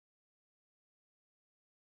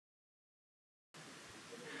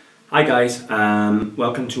Hi guys,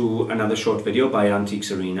 welcome to another short video by Antiques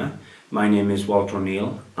Arena. My name is Walter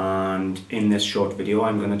O'Neill, and in this short video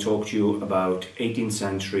I'm going to talk to you about 18th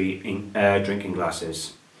century drinking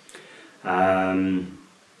glasses.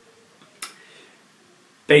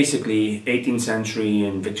 Basically 18th century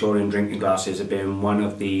and Victorian drinking glasses have been one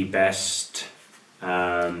of the best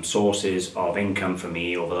sources of income for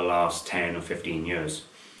me over the last 10 or 15 years.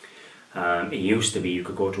 It used to be you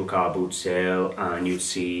could go to a car boot sale and you'd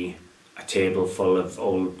see a table full of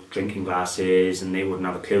old drinking glasses and they wouldn't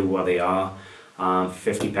have a clue what they are. For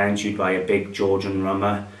 50 pence you'd buy a big Georgian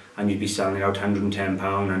rummer and you'd be selling it out £110,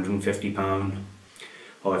 £150.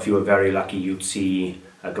 Or if you were very lucky you'd see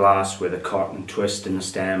a glass with a cotton twist in the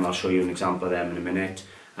stem. I'll show you an example of them in a minute,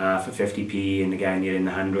 for 50p, and again you're in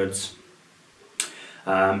the hundreds.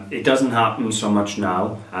 It doesn't happen so much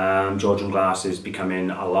now. Georgian glass is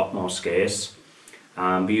becoming a lot more scarce,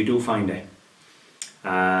 but you do find it.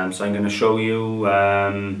 So I'm going to show you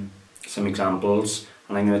some examples,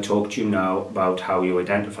 and I'm going to talk to you now about how you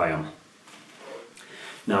identify them.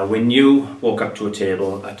 Now, when you walk up to a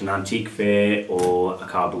table at an antique fair or a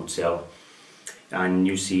car boot sale and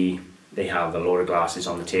you see they have a load of glasses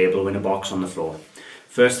on the table in a box on the floor,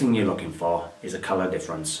 first thing you're looking for is a colour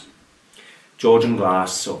difference. Georgian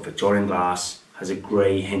glass or Victorian glass has a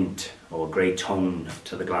grey hint or grey tone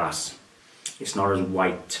to the glass. It's not as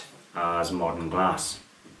white as modern glass.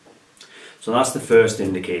 So that's the first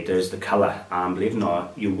indicator, is the colour, and believe it or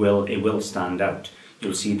not, it will stand out.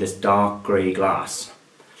 You'll see this dark grey glass.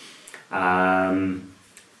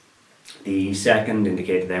 The second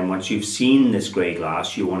indicator then, once you've seen this grey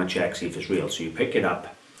glass, you want to check, see if it's real. So you pick it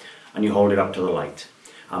up and you hold it up to the light.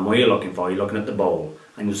 And what you're looking for, you're looking at the bowl,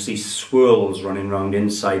 and you'll see swirls running around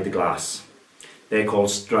inside the glass. They're called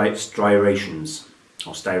striations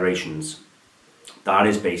or styrations. That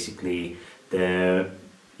is basically the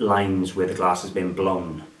lines where the glass has been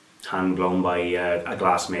blown, hand blown by a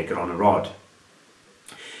glass maker on a rod.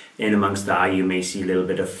 In amongst that you may see a little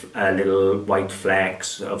bit of little white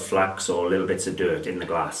flecks of flux or little bits of dirt in the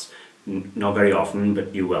glass. Not very often,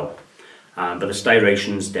 but you will. But the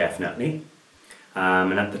styrations definitely.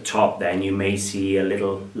 And at the top then you may see a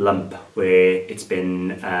little lump where it's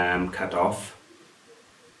been cut off.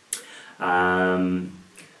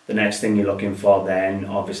 The next thing you're looking for then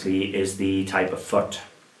obviously is the type of foot.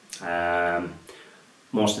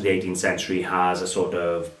 Most of the 18th century has a sort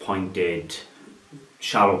of pointed,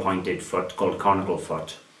 shallow pointed foot called a conical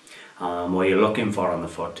foot. What you're looking for on the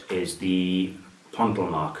foot is the Pontil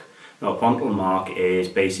mark. Now, a Pontil mark is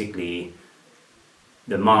basically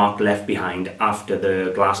the mark left behind after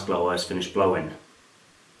the glass blower has finished blowing.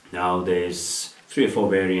 Now there's 3 or 4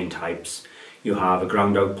 variant types. You have a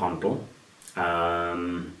ground out Pontil,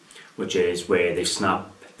 which is where they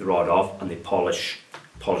snap the rod off and they polish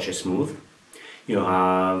it smooth. You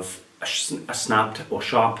have a snapped or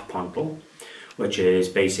sharp Pontil, which is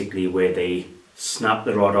basically where they snap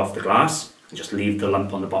the rod off the glass and just leave the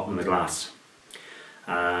lump on the bottom of the glass.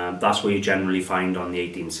 That's what you generally find on the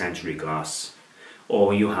 18th century glass.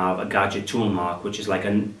 Or you have a gadget tool mark, which is like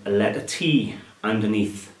a letter T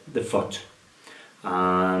underneath the foot.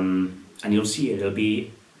 And you'll see it'll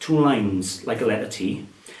be 2 lines like a letter T,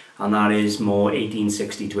 and that is more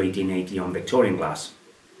 1860 to 1880 on Victorian glass.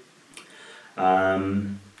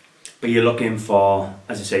 But you're looking for,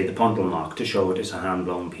 as I say, the Pontil mark to show it is a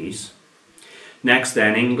hand-blown piece. Next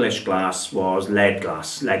then, English glass was lead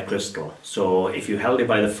glass, lead crystal. So if you held it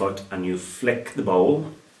by the foot and you flick the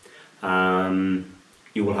bowl,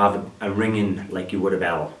 you will have a ringing like you would a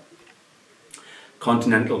bell.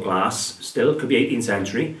 Continental glass, still could be 18th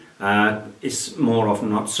century, is more often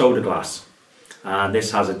not soda glass.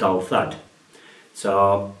 This has a dull thud.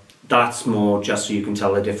 So that's more just so you can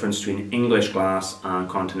tell the difference between English glass and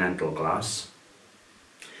Continental glass.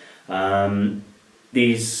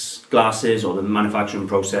 These glasses, or the manufacturing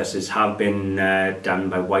processes, have been done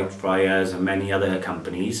by Whitefriars and many other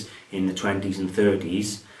companies in the 20s and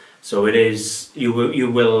 30s. So it is, you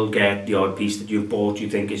will get the odd piece that you've bought, you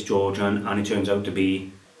think is Georgian, and it turns out to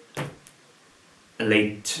be a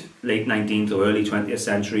late 19th or early 20th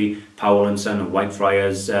century Powell & Son or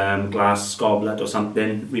Whitefriars glass goblet or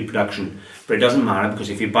something, reproduction. But it doesn't matter,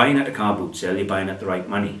 because if you're buying at a car boot sale, you're buying at the right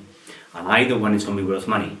money. And either one is going to be worth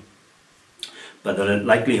money. But the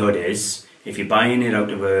likelihood is, if you're buying it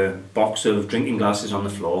out of a box of drinking glasses on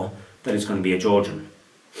the floor, that it's going to be a Georgian.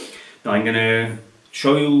 Now I'm going to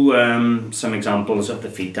show you some examples of the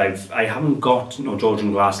feet. I haven't got no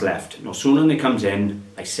Georgian glass left. No sooner than it comes in,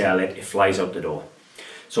 I sell it, it flies out the door.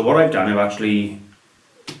 So what I've done, I've actually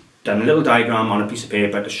done a little diagram on a piece of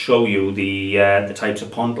paper to show you the types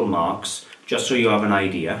of Pontil marks, just so you have an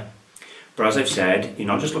idea. But as I've said, you're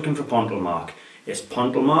not just looking for Pontil mark. It's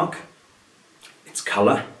Pontil mark, it's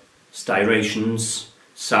colour, styrations,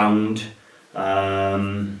 sound.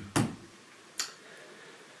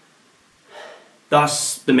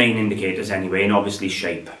 That's the main indicators anyway, and obviously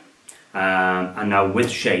shape. And now with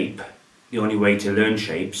shape, the only way to learn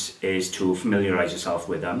shapes is to familiarise yourself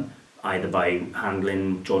with them, either by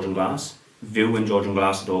handling Georgian glass, viewing Georgian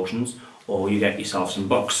glass at auctions, or you get yourself some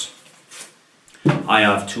books. I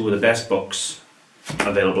have two of the best books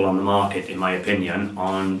available on the market, in my opinion,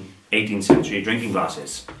 on 18th century drinking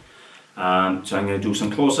glasses. So I'm going to do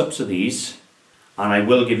some close-ups of these, and I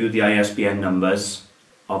will give you the ISBN numbers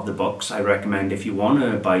of the books. I recommend, if you want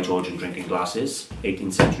to buy Georgian drinking glasses,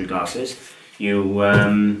 18th century glasses,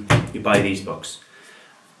 you buy these books.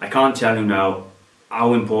 I can't tell you now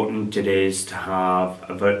how important it is to have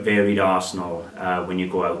a varied arsenal when you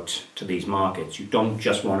go out to these markets. You don't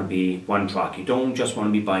just want to be one track. You don't just want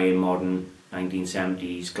to be buying modern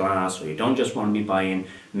 1970s glass, or you don't just want to be buying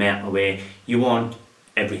metalware. You want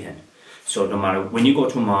everything. So no matter when you go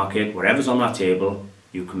to a market, whatever's on that table,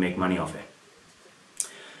 you can make money off it.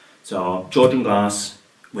 So Georgian glass,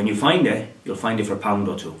 when you find it, you'll find it for £1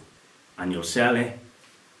 or £2, and you'll sell it.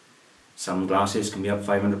 Some glasses can be up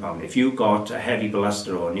 £500. If you've got a heavy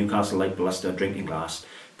baluster or Newcastle light baluster drinking glass,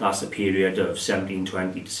 that's a period of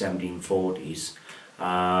 1720 to 1740s.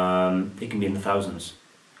 It can be in the thousands.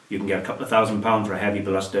 You can get a couple of £1,000 for a heavy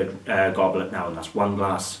baluster goblet now, and that's one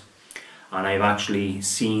glass. And I've actually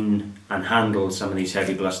seen and handled some of these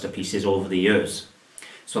heavy baluster pieces over the years.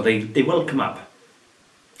 So they will come up.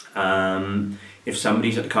 If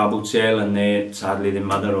somebody's at a car boot sale and sadly their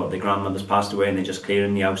mother or their grandmother's passed away and they're just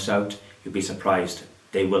clearing the house out, you'll be surprised.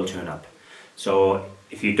 They will turn up. So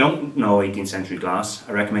if you don't know 18th century glass,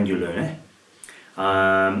 I recommend you learn it.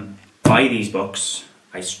 Buy these books.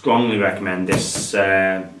 I strongly recommend this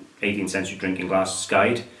 18th century drinking glasses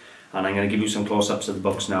guide, and I'm going to give you some close-ups of the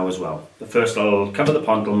books now as well. But first I'll cover the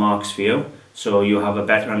Pontil marks for you, so you have a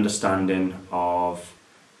better understanding of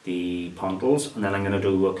the Pontils, and then I'm going to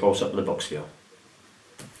do a close-up of the books for you.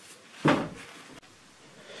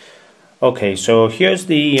 Okay, so here's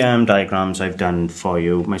the diagrams I've done for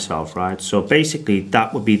you myself, right? So basically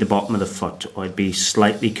that would be the bottom of the foot, or it'd be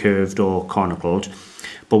slightly curved or conicled.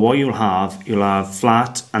 But what you'll have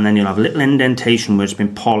flat, and then you'll have a little indentation where it's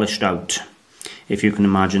been polished out, if you can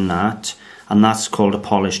imagine that, and that's called a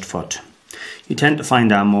polished foot. You tend to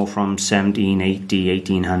find that more from 1780,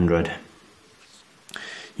 1800.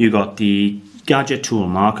 You got the gadget tool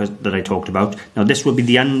mark that I talked about. Now this would be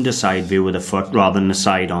the underside view of the foot rather than the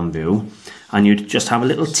side-on view, and you'd just have a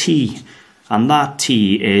little T, and that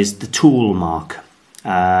T is the tool mark,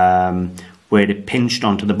 where it pinched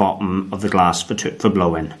onto the bottom of the glass for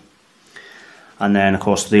blowing. And then of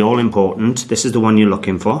course the all-important, this is the one you're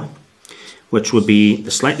looking for, which would be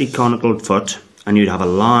the slightly conicled foot, and you'd have a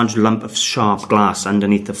large lump of sharp glass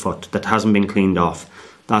underneath the foot that hasn't been cleaned off.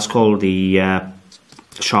 That's called the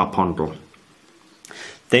sharp Pontil.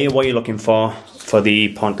 They are what you're looking for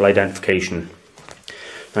the Pontil identification.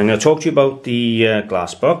 Now I'm going to talk to you about the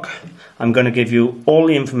glass book. I'm going to give you all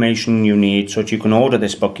the information you need so that you can order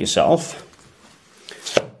this book yourself.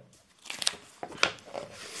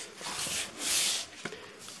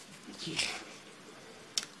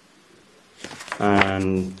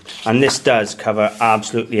 And this does cover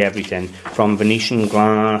absolutely everything from Venetian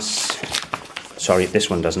glass. Sorry, this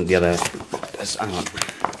one doesn't. The other book does. Hang on.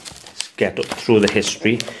 Let's get up through the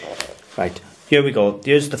history. Right, here we go.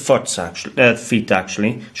 Here's the feet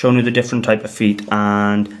actually, showing you the different type of feet.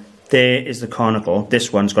 And there is the conical.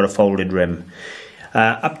 This one's got a folded rim.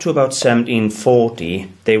 Up to about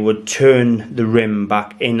 1740, they would turn the rim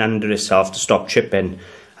back in under itself to stop chipping.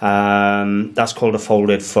 That's called a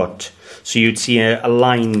folded foot. So you'd see a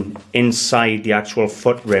line inside the actual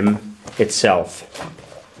foot rim itself.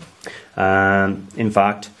 In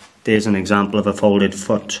fact, there's an example of a folded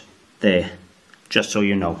foot there, just so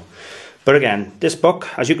you know. But again, this book,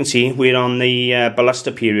 as you can see, we're on the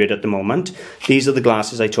baluster period at the moment. These are the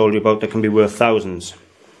glasses I told you about that can be worth thousands.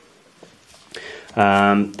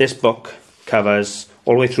 This book covers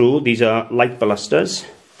all the way through. These are light balusters,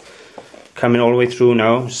 coming all the way through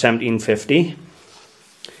now, 1750.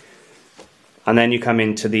 And then you come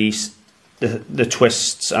into the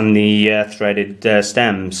twists and the threaded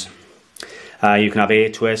stems. You can have air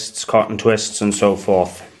twists, cotton twists, and so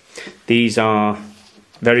forth. These are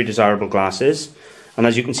very desirable glasses, and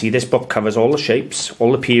as you can see, this book covers all the shapes,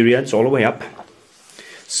 all the periods, all the way up.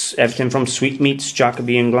 Everything from sweetmeats,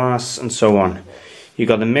 Jacobean glass, and so on. You've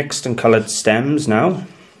got the mixed and coloured stems now,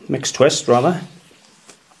 mixed twist rather.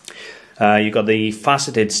 You've got the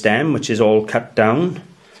faceted stem, which is all cut down.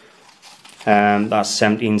 That's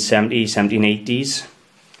 1770, 1780s.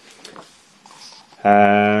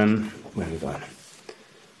 Where are we going?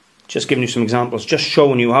 Just giving you some examples, just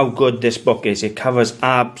showing you how good this book is. It covers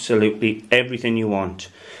absolutely everything you want.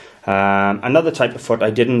 Another type of foot I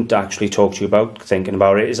didn't actually talk to you about, thinking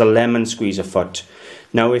about it, is a lemon squeezer foot.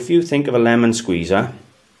 Now, if you think of a lemon squeezer,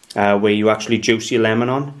 where you actually juice your lemon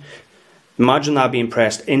on, imagine that being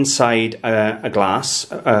pressed inside a glass,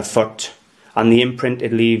 a foot, and the imprint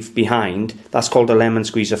it leaves behind. That's called a lemon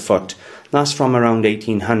squeezer foot. That's from around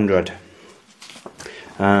 1800.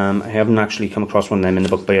 I haven't actually come across one of them in the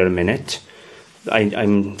book by a minute.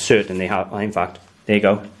 I'm certain they have. In fact, there you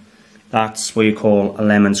go. That's what you call a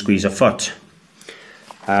lemon squeezer foot.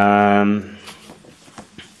 But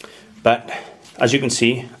as you can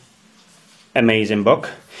see, amazing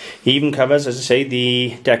book. He even covers, as I say,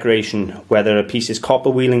 the decoration, whether a piece is copper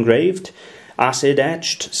wheel engraved, acid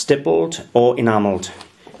etched, stippled, or enamelled.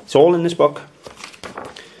 It's all in this book.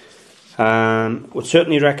 Would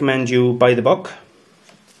certainly recommend you buy the book.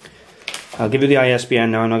 I'll give you the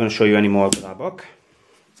ISBN now. I'm not going to show you any more about that book.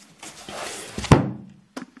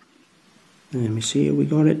 Let me see, we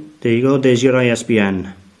got it. There you go, there's your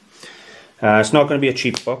ISBN. It's not going to be a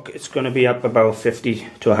cheap book. It's going to be up about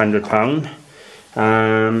 £50 to £100.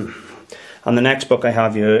 And the next book I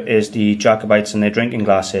have here is the Jacobites and their drinking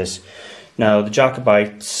glasses. Now, the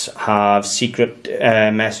Jacobites have secret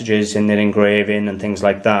messages in their engraving and things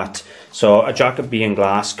like that. So a Jacobean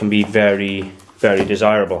glass can be very, very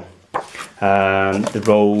desirable. The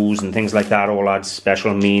rose and things like that all had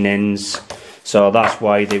special meanings. So that's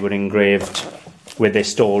why they were engraved with their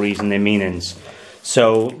stories and their meanings.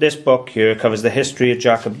 So this book here covers the history of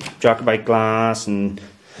Jacobite glass and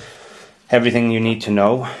everything you need to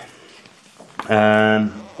know.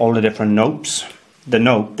 All the different nopes. The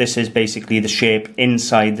nope, this is basically the shape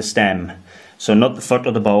inside the stem. So not the foot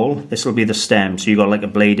or the bowl, this will be the stem. So you got like a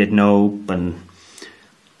bladed nope and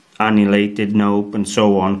annulated nope and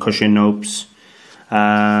so on, cushion nopes.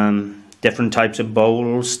 Different types of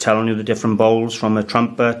bowls, telling you the different bowls from a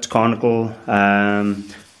trumpet, conical,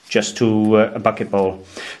 just to a bucket bowl.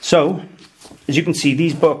 So, as you can see,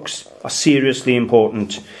 these books are seriously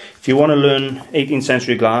important. If you want to learn 18th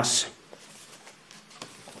century glass,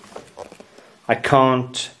 I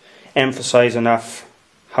can't emphasize enough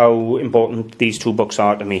how important these two books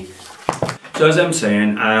are to me. So as I'm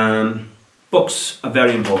saying, books are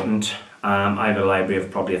very important. I have a library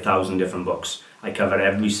of probably 1,000 different books. I cover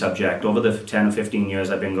every subject. Over the 10 or 15 years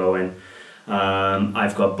I've been going,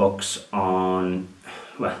 I've got books on,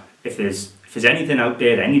 well, if there's anything out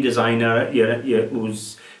there, any designer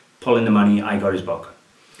who's pulling the money, I got his book.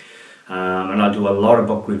 And I'll do a lot of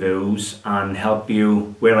book reviews and help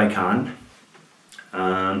you where I can.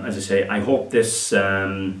 As I say, I hope this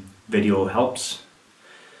video helps.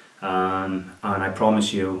 And I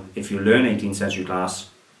promise you, if you learn 18th century glass,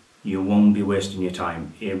 you won't be wasting your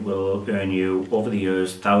time. It will earn you, over the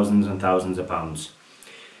years, thousands and thousands of pounds.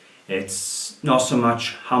 It's not so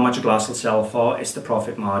much how much a glass will sell for, it's the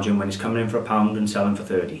profit margin when it's coming in for £1 and selling for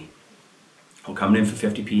 30. Or coming in for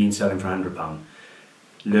 50p and selling for £100.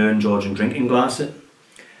 Learn Georgian drinking glasses.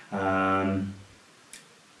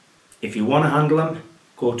 If you want to handle them,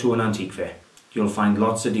 go to an antique fair. You'll find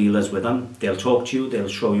lots of dealers with them. They'll talk to you, they'll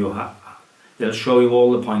show you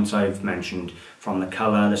all the points I've mentioned, from the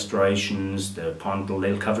colour, the striations, the Pontil,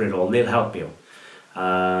 they'll cover it all, they'll help you.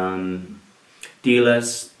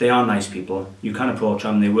 Dealers, they are nice people. You can approach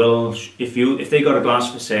them, they will, if they got a glass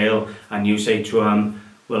for sale and you say to them,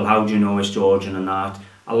 well, how do you know it's Georgian and that,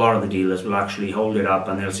 a lot of the dealers will actually hold it up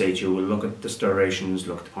and they'll say to you, well, look at the striations,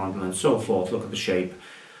 look at the Pontil and so forth, look at the shape.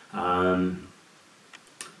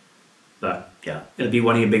 But yeah, it'll be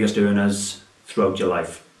one of your biggest earners throughout your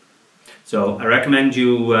life. So I recommend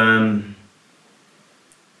you learn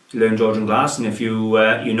Georgian glass, and if you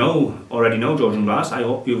already know Georgian glass, I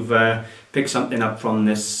hope you've picked something up from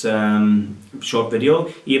this short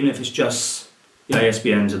video, even if it's just the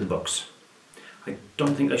ISBNs of the books. I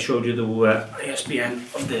don't think I showed you the ISBN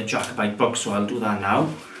of the Jacobite book, so I'll do that now.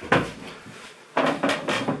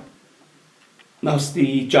 That's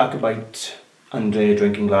the Jacobite and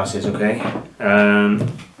drinking glasses, okay?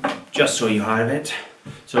 Just so you have it.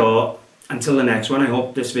 So until the next one, I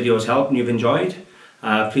hope this video has helped and you've enjoyed.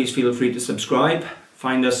 Please feel free to subscribe.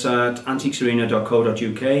 Find us at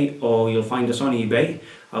antiquesarena.co.uk, or you'll find us on eBay.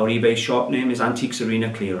 Our eBay shop name is Antiques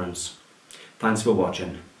Arena Clearance. Thanks for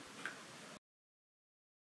watching.